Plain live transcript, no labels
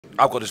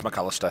How good is Mac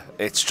Allister?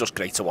 It's just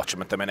great to watch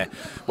him at the minute.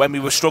 When we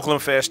were struggling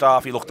first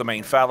half, he looked the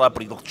main fella,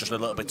 but he looked just a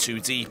little bit too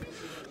deep.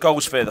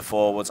 Goes further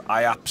forwards.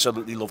 I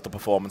absolutely love the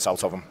performance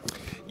out of him.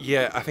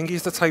 Yeah, I think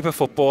he's the type of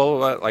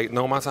footballer, like,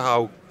 no matter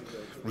how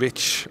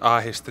rich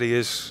our history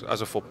is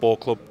as a football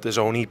club, there's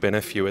only been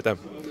a few of them.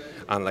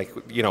 And, like,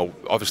 you know,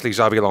 obviously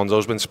Xabi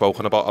Alonso's been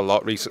spoken about a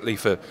lot recently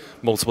for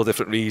multiple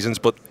different reasons,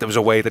 but there was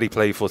a way that he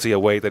played footy, a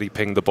way that he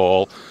pinged the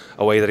ball,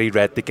 a way that he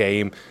read the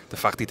game, the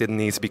fact he didn't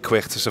need to be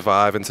quick to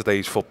survive in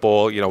today's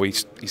football. You know,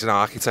 he's an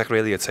architect,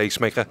 really, a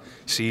tastemaker.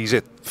 Sees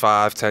it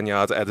 5-10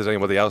 yards ahead of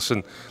anybody else.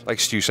 And like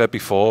Stu said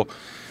before,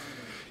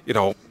 you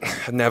know,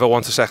 I never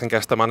want to second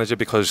guess the manager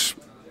because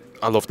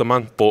I love the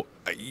man, but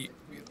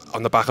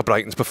on the back of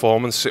Brighton's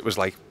performance, it was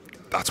like,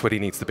 that's where he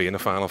needs to be in the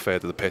final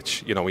third of the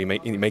pitch. You know, he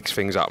makes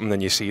things happen,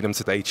 and you see him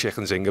today,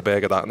 chicken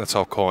Zingerberg at that in the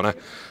top corner.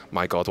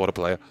 My God, what a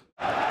player.